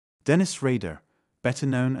Dennis Rader, better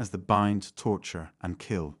known as the Bind, Torture, and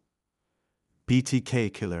Kill.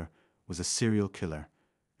 BTK killer was a serial killer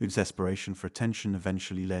whose desperation for attention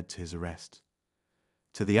eventually led to his arrest.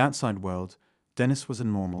 To the outside world, Dennis was a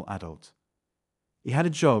normal adult. He had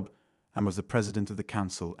a job and was the president of the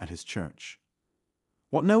council at his church.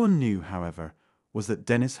 What no one knew, however, was that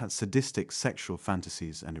Dennis had sadistic sexual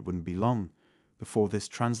fantasies, and it wouldn't be long before this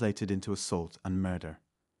translated into assault and murder.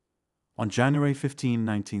 On January 15,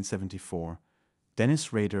 1974,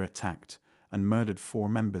 Dennis Rader attacked and murdered 4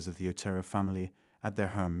 members of the Otero family at their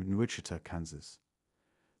home in Wichita, Kansas.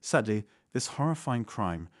 Sadly, this horrifying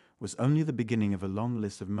crime was only the beginning of a long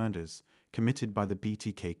list of murders committed by the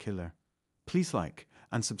BTK killer. Please like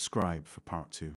and subscribe for part 2.